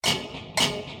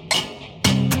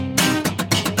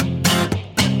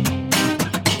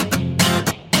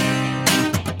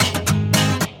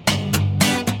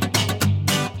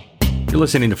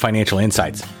listening to Financial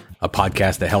Insights, a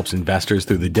podcast that helps investors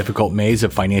through the difficult maze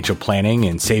of financial planning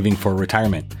and saving for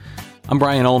retirement. I'm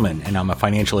Brian Ullman, and I'm a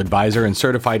financial advisor and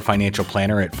certified financial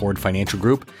planner at Ford Financial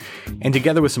Group. And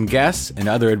together with some guests and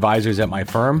other advisors at my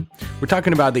firm, we're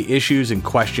talking about the issues and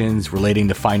questions relating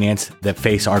to finance that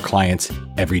face our clients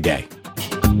every day.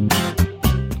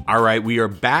 All right, we are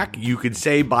back, you could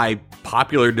say by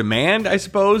popular demand, I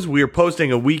suppose. We are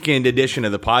posting a weekend edition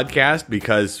of the podcast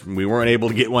because we weren't able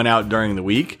to get one out during the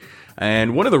week.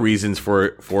 And one of the reasons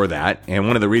for that, and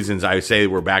one of the reasons I say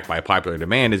we're back by popular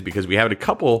demand, is because we had a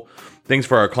couple things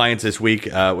for our clients this week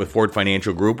with Ford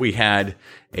Financial Group. We had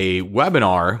a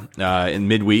webinar in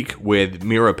midweek with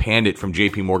Mira Pandit from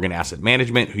JP Morgan Asset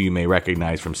Management, who you may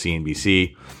recognize from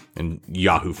CNBC and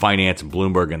Yahoo Finance and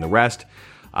Bloomberg and the rest.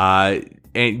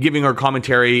 And giving our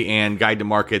commentary and guide to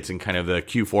markets and kind of the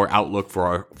Q4 outlook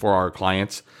for our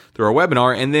clients through our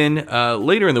webinar. And then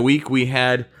later in the week, we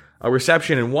had a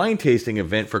reception and wine tasting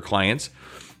event for clients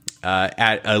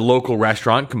at a local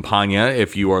restaurant, Campagna,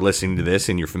 if you are listening to this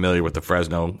and you're familiar with the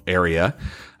Fresno area,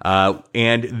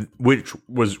 and which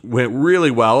went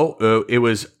really well.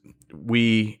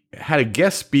 We had a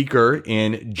guest speaker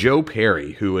in Joe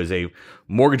Perry, who is a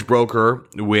mortgage broker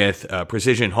with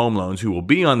Precision Home Loans, who will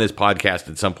be on this podcast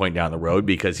at some point down the road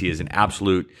because he is an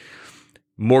absolute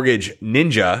mortgage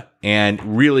ninja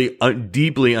and really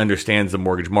deeply understands the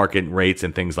mortgage market and rates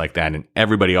and things like that. And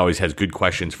everybody always has good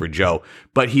questions for Joe,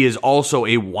 but he is also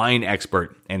a wine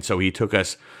expert. And so he took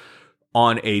us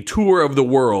on a tour of the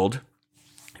world,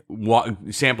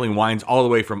 sampling wines all the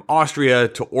way from Austria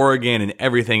to Oregon and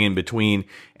everything in between.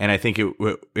 And I think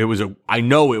I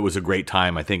know it was a great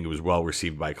time. I think it was well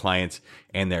received by clients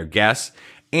and their guests.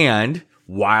 And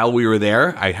while we were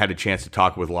there, I had a chance to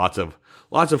talk with lots of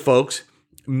folks,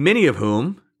 many of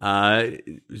whom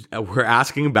were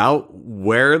asking about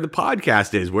where the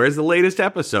podcast is. Where's the latest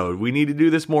episode? We need to do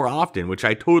this more often, which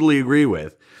I totally agree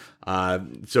with.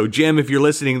 So Jim, if you're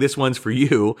listening, this one's for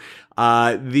you.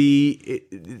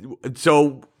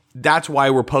 So that's why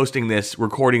we're recording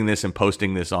this and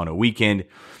posting this on a weekend,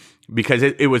 because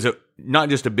it was not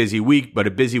just a busy week, but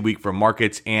a busy week for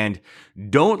markets. And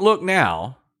don't look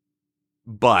now,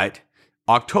 but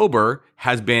October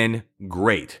has been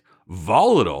great,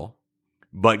 volatile,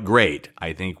 but great.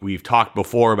 I think we've talked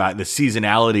before about the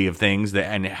seasonality of things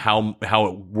and how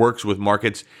it works with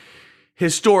markets.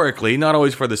 Historically, not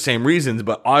always for the same reasons,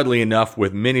 but oddly enough,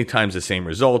 with many times the same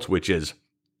results, which is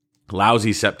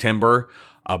lousy September,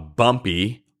 a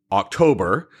bumpy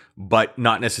October, but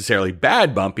not necessarily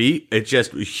bad bumpy. It's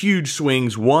just huge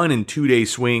swings, 1 and 2 day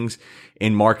swings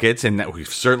in markets, and that we've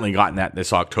certainly gotten that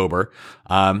this October.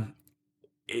 But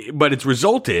it's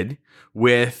resulted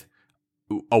with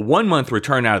a 1 month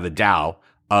return out of the Dow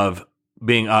of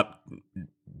being up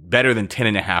better than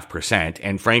 10.5%.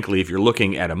 And frankly, if you're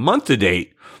looking at a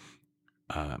month-to-date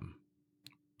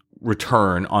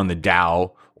return on the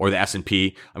Dow or the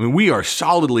S&P, I mean, we are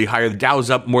solidly higher. The Dow's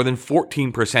up more than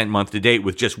 14% month-to-date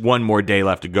with just one more day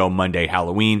left to go, Monday,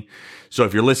 Halloween. So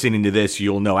if you're listening to this,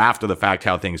 you'll know after the fact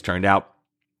how things turned out.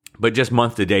 But just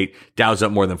month-to-date, Dow's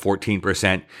up more than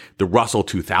 14%. The Russell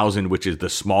 2000, which is the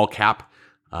small cap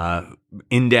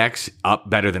index, up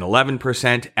better than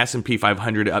 11%, S&P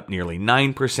 500 up nearly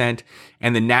 9%,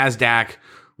 and the NASDAQ,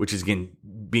 which is again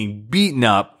being beaten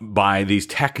up by these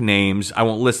tech names. I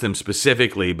won't list them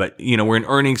specifically, but we're in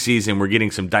earnings season. We're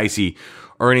getting some dicey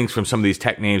earnings from some of these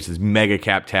tech names, this mega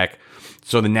cap tech.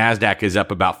 So the NASDAQ is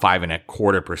up about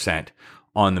 5.25%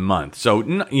 on the month.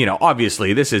 So,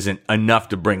 obviously this isn't enough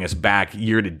to bring us back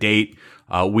year to date.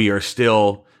 We are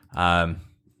still,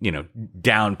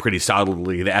 down pretty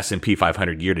solidly. The S&P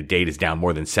 500 year to date is down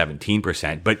more than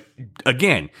 17%. But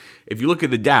again, if you look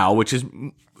at the Dow, which is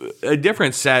a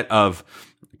different set of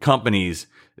companies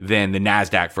than the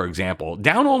NASDAQ, for example,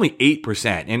 down only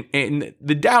 8%. And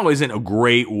the Dow isn't a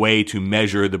great way to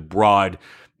measure the broad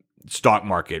stock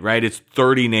market, right? It's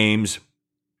 30 names,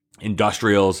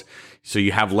 industrials. So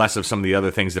you have less of some of the other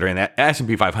things that are in that.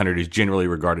 S&P 500 is generally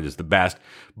regarded as the best.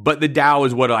 But the Dow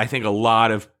is what I think a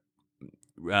lot of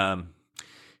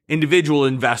individual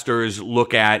investors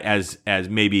look at as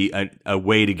maybe a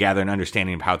way to gather an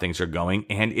understanding of how things are going,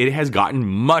 and it has gotten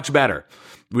much better.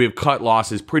 We have cut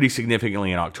losses pretty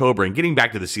significantly in October. And getting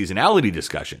back to the seasonality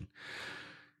discussion,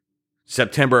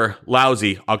 September,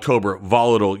 lousy. October,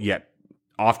 volatile, yet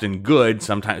often good.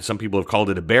 Sometimes some people have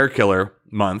called it a bear killer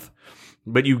month.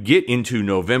 But you get into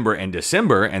November and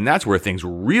December, and that's where things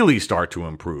really start to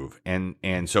improve. And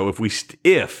so if we stick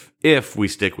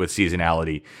with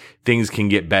seasonality, things can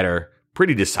get better,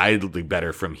 pretty decidedly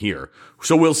better from here.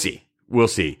 So we'll see.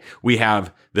 We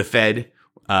have the Fed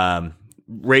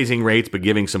raising rates, but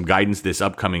giving some guidance this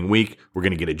upcoming week. We're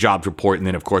going to get a jobs report. And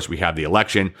then, of course, we have the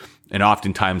election. And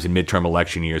oftentimes in midterm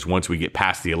election years, once we get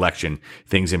past the election,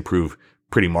 things improve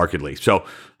pretty markedly. So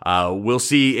we'll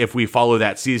see if we follow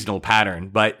that seasonal pattern.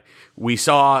 But we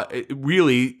saw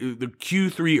really the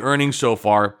Q3 earnings so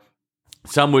far.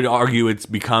 Some would argue it's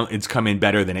come in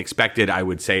better than expected. I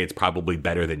would say it's probably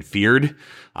better than feared.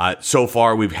 So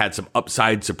far, we've had some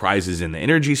upside surprises in the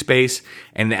energy space,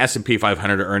 and the S&P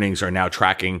 500 earnings are now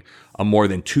tracking a more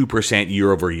than 2%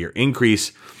 year-over-year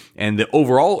increase. And the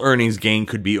overall earnings gain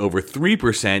could be over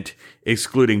 3%,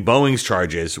 excluding Boeing's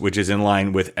charges, which is in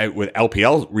line with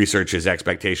LPL Research's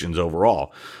expectations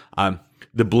overall.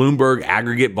 The Bloomberg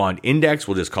Aggregate Bond Index,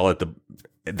 we'll just call it the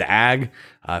AG,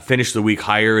 finished the week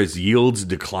higher as yields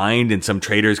declined, and some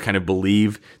traders kind of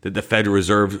believe that the Federal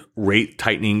Reserve rate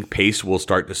tightening pace will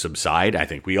start to subside. I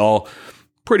think we all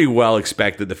pretty well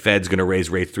expect that the Fed's going to raise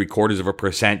rates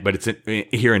 0.75%, but it's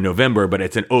here in November. But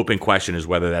it's an open question as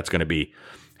whether that's going to be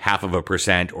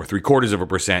 0.5% or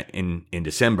 0.75% in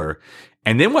December.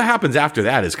 And then what happens after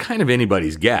that is kind of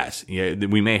anybody's guess.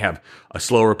 We may have a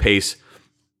slower pace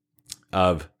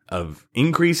of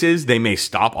increases. They may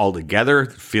stop altogether,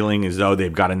 feeling as though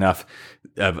they've got enough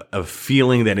of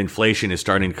feeling that inflation is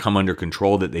starting to come under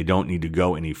control, that they don't need to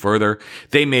go any further.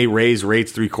 They may raise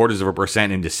rates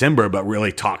 0.75% in December, but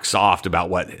really talk soft about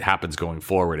what happens going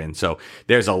forward. And so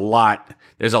there's a lot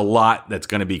that's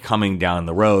going to be coming down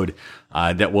the road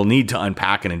that we'll need to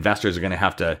unpack, and investors are going to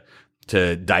have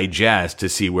to digest to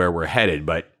see where we're headed.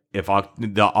 But if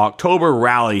the October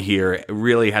rally here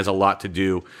really has a lot to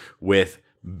do with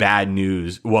bad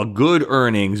news, well, good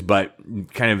earnings, but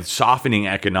kind of softening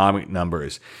economic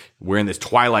numbers. We're in this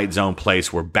twilight zone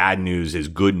place where bad news is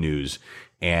good news.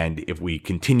 And if we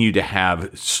continue to have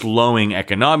slowing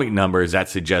economic numbers, that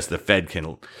suggests the Fed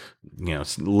can,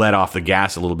 let off the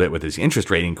gas a little bit with its interest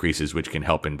rate increases, which can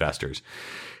help investors.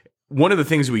 One of the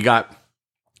things we got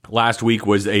last week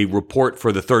was a report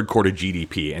for the third quarter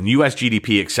GDP, and U.S.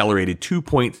 GDP accelerated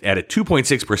at a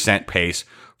 2.6% pace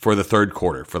for the third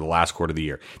quarter, for the last quarter of the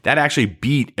year. That actually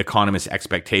beat economists'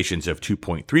 expectations of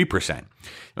 2.3%.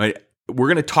 We're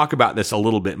going to talk about this a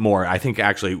little bit more. I think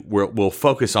actually we'll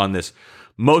focus on this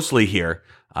mostly here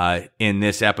in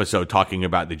this episode, talking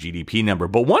about the GDP number.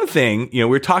 But one thing,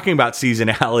 we're talking about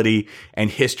seasonality and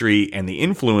history and the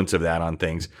influence of that on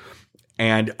things.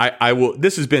 And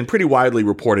this has been pretty widely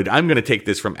reported. I'm going to take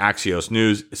this from Axios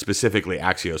News, specifically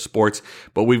Axios Sports,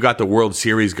 but we've got the World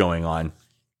Series going on.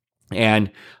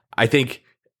 And I think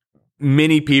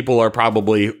many people are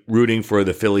probably rooting for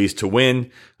the Phillies to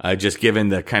win, just given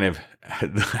the kind of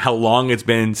how long it's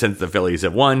been since the Phillies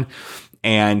have won,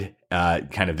 and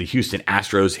kind of the Houston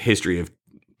Astros history of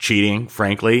cheating,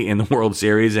 frankly, in the World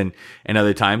Series and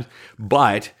other times.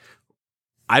 But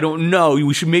I don't know.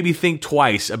 We should maybe think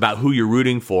twice about who you're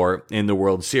rooting for in the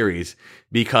World Series,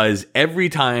 because every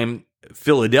time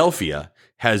Philadelphia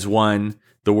has won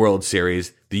the World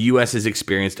Series, the U.S. has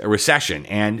experienced a recession.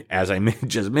 And as I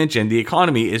just mentioned, the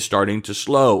economy is starting to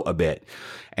slow a bit.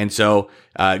 And so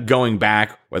going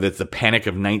back, whether it's the Panic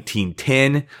of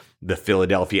 1910, the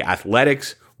Philadelphia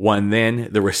Athletics won then,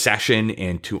 the recession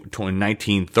in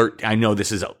 1913. I know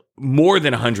this is more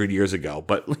than 100 years ago,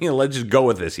 but let's just go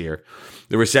with this here.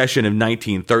 The recession of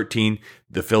 1913,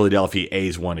 the Philadelphia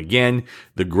A's won again.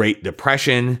 The Great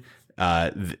Depression,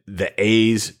 the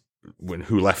A's,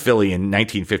 who left Philly in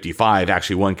 1955,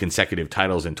 actually won consecutive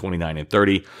titles in 29 and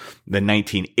 30. The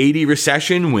 1980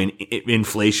 recession, when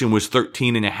inflation was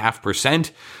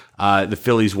 13.5%, the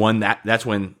Phillies won that. That's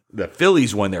when the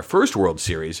Phillies won their first World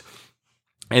Series.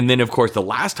 And then, of course, the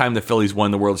last time the Phillies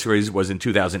won the World Series was in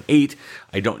 2008.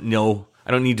 I don't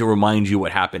need to remind you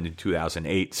what happened in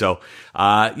 2008. So,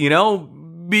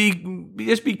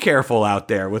 just be careful out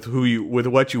there with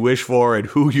what you wish for and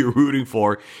who you're rooting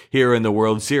for here in the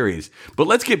World Series. But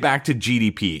let's get back to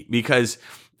GDP, because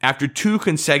after 2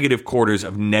 consecutive quarters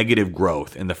of negative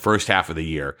growth in the first half of the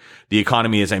year, the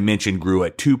economy, as I mentioned, grew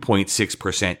at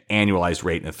 2.6% annualized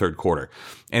rate in the third quarter.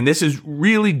 And this is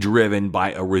really driven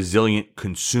by a resilient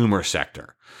consumer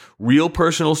sector. Real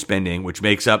personal spending, which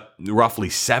makes up roughly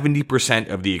 70%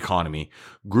 of the economy,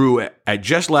 grew at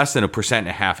just less than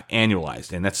 1.5%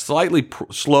 annualized, and that's slightly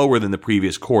slower than the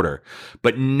previous quarter.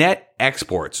 But net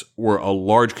exports were a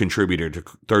large contributor to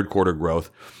third quarter growth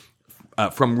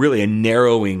from really a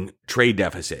narrowing trade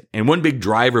deficit. And one big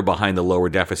driver behind the lower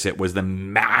deficit was the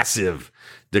massive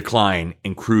decline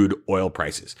in crude oil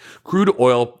prices.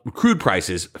 Crude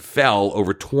prices fell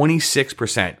over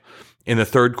 26% in the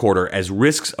third quarter as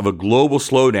risks of a global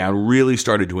slowdown really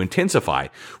started to intensify,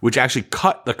 which actually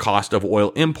cut the cost of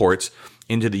oil imports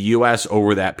into the U.S.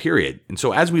 over that period. And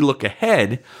so as we look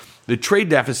ahead, the trade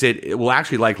deficit will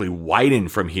actually likely widen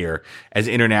from here as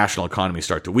international economies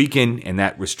start to weaken, and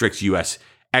that restricts U.S.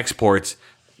 exports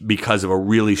because of a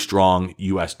really strong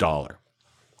U.S. dollar.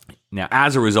 Now,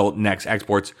 as a result, next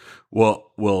exports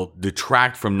will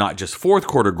detract from not just fourth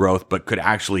quarter growth, but could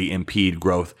actually impede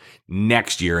growth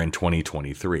next year in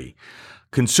 2023.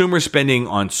 Consumer spending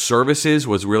on services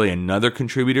was really another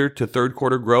contributor to third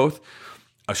quarter growth.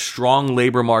 A strong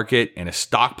labor market and a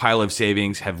stockpile of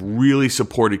savings have really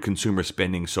supported consumer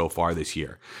spending so far this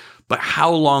year. But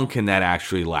how long can that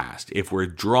actually last? If we're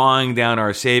drawing down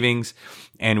our savings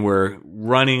and we're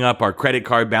running up our credit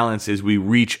card balances, we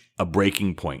reach a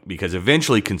breaking point because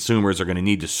eventually consumers are going to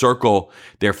need to circle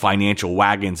their financial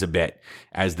wagons a bit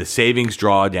as the savings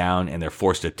draw down and they're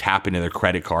forced to tap into their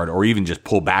credit card or even just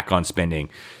pull back on spending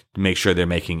to make sure they're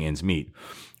making ends meet.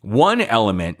 One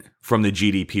element from the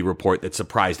GDP report that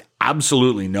surprised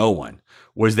absolutely no one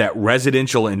was that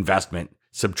residential investment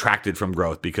subtracted from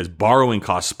growth because borrowing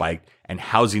costs spiked and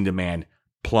housing demand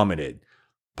plummeted,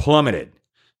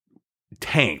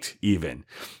 tanked even.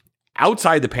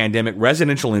 Outside the pandemic,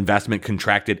 residential investment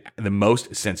contracted the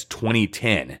most since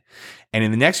 2010. And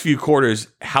in the next few quarters,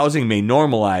 housing may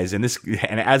normalize.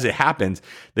 And as it happens,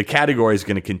 the category is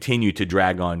going to continue to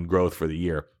drag on growth for the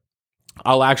year.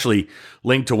 I'll actually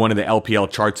link to one of the LPL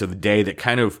charts of the day that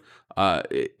kind of,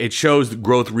 it shows the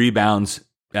growth rebounds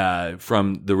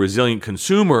from the resilient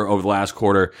consumer over the last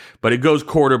quarter, but it goes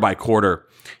quarter by quarter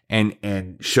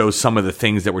and shows some of the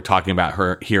things that we're talking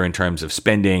about here in terms of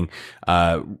spending,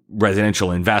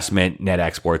 residential investment, net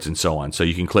exports, and so on. So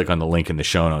you can click on the link in the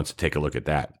show notes to take a look at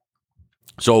that.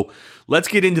 So let's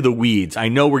get into the weeds. I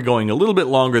know we're going a little bit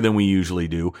longer than we usually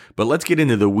do, but let's get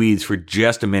into the weeds for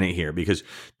just a minute here because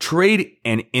trade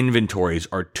and inventories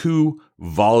are two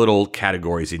volatile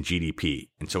categories in GDP.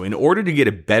 And so in order to get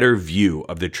a better view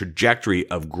of the trajectory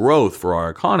of growth for our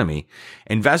economy,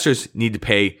 investors need to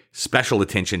pay special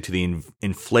attention to the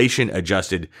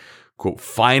inflation-adjusted quote,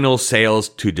 final sales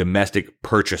to domestic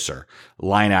purchaser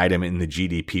line item in the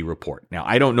GDP report. Now,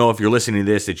 I don't know if you're listening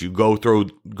to this, that you go through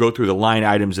the line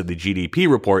items of the GDP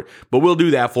report, but we'll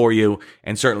do that for you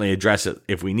and certainly address it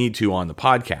if we need to on the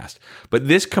podcast. But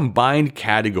this combined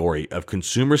category of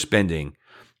consumer spending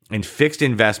and fixed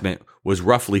investment was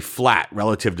roughly flat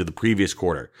relative to the previous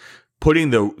quarter,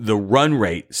 putting the run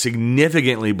rate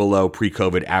significantly below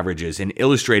pre-COVID averages and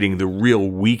illustrating the real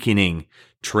weakening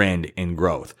trend in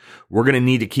growth. We're going to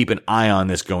need to keep an eye on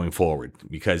this going forward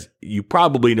because you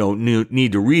probably don't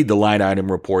need to read the line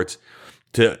item reports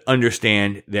to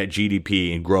understand that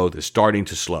GDP and growth is starting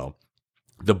to slow.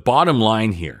 The bottom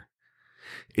line here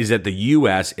is that the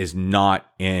U.S. is not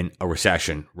in a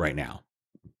recession right now.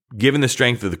 Given the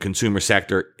strength of the consumer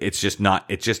sector, it's just not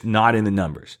in the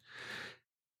numbers.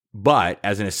 But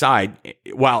as an aside,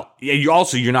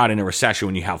 you're not in a recession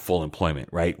when you have full employment,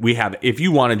 right? If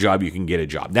you want a job, you can get a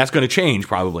job. That's going to change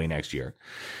probably next year.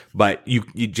 But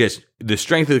the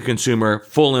strength of the consumer,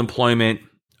 full employment,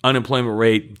 unemployment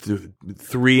rate,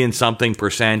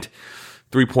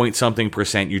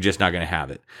 3-point-something%, you're just not going to have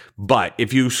it. But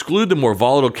if you exclude the more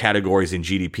volatile categories in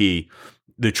GDP,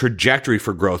 the trajectory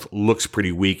for growth looks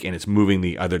pretty weak and it's moving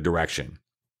the other direction.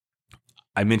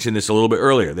 I mentioned this a little bit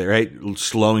earlier, right?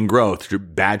 Slowing growth,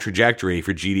 bad trajectory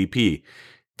for GDP,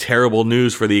 terrible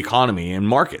news for the economy and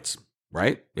markets,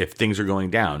 right? If things are going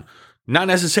down. Not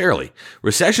necessarily.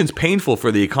 Recession's painful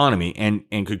for the economy and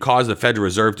could cause the Federal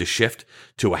Reserve to shift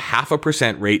to a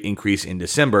 0.5% rate increase in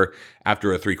December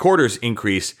after a 0.75%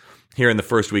 increase here in the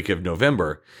first week of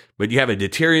November. But you have a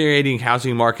deteriorating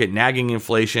housing market, nagging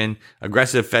inflation,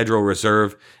 aggressive Federal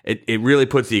Reserve. It really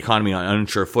puts the economy on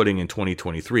unsure footing in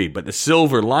 2023. But the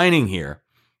silver lining here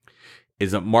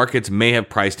is that markets may have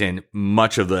priced in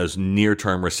much of those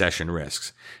near-term recession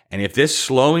risks. And if this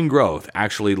slowing growth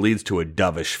actually leads to a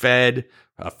dovish Fed,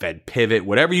 a Fed pivot,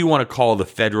 whatever you want to call the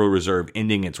Federal Reserve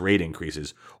ending its rate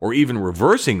increases, or even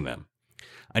reversing them,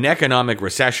 an economic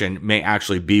recession may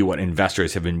actually be what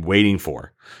investors have been waiting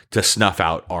for to snuff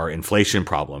out our inflation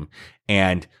problem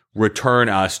and return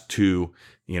us to,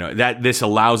 that this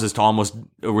allows us to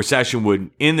a recession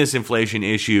would, in this inflation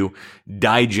issue,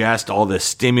 digest all the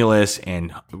stimulus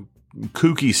and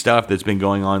kooky stuff that's been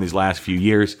going on these last few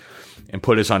years and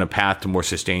put us on a path to more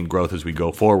sustained growth as we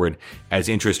go forward as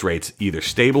interest rates either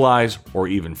stabilize or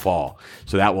even fall.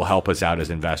 So that will help us out as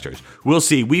investors. We'll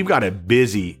see. We've got a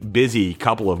busy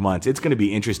couple of months. It's going to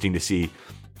be interesting to see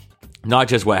not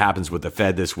just what happens with the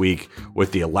Fed this week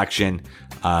with the election,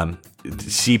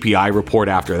 CPI report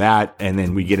after that, and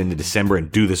then we get into December and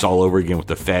do this all over again with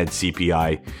the Fed,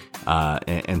 CPI,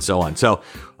 and so on. So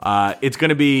it's going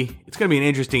to be an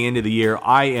interesting end of the year.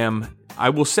 I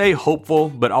will say hopeful,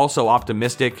 but also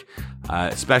optimistic,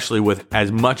 especially with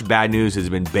as much bad news has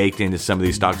been baked into some of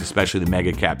these stocks, especially the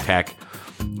mega cap tech.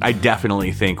 I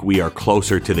definitely think we are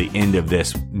closer to the end of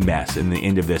this mess and the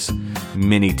end of this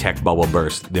mini tech bubble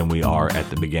burst than we are at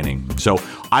the beginning. So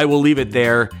I will leave it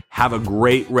there. Have a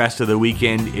great rest of the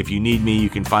weekend. If you need me, you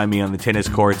can find me on the tennis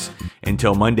courts.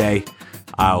 Until Monday,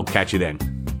 I'll catch you then.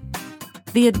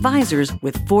 The advisors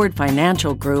with Ford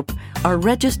Financial Group are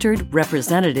registered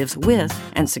representatives with,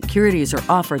 and securities are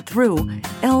offered through,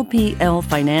 LPL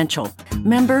Financial,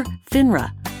 member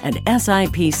FINRA, and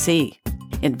SIPC.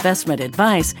 Investment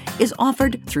advice is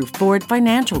offered through Ford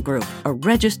Financial Group, a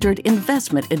registered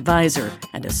investment advisor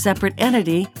and a separate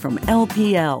entity from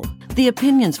LPL. The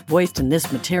opinions voiced in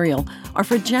this material are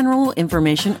for general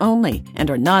information only and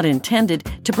are not intended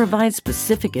to provide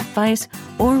specific advice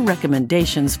or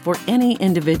recommendations for any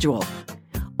individual.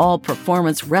 All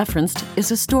performance referenced is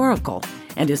historical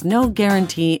and is no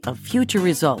guarantee of future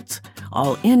results.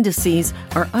 All indices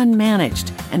are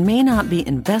unmanaged and may not be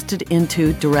invested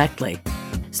into directly.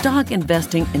 Stock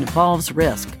investing involves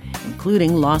risk,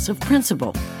 including loss of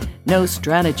principal. No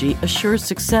strategy assures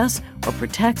success or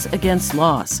protects against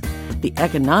loss. The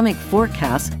economic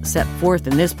forecasts set forth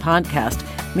in this podcast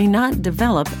may not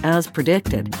develop as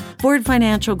predicted. Ford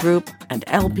Financial Group and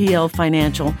LPL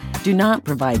Financial do not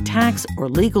provide tax or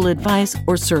legal advice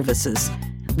or services.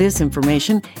 This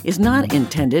information is not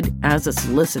intended as a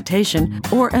solicitation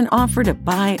or an offer to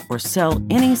buy or sell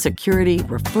any security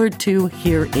referred to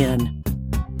herein.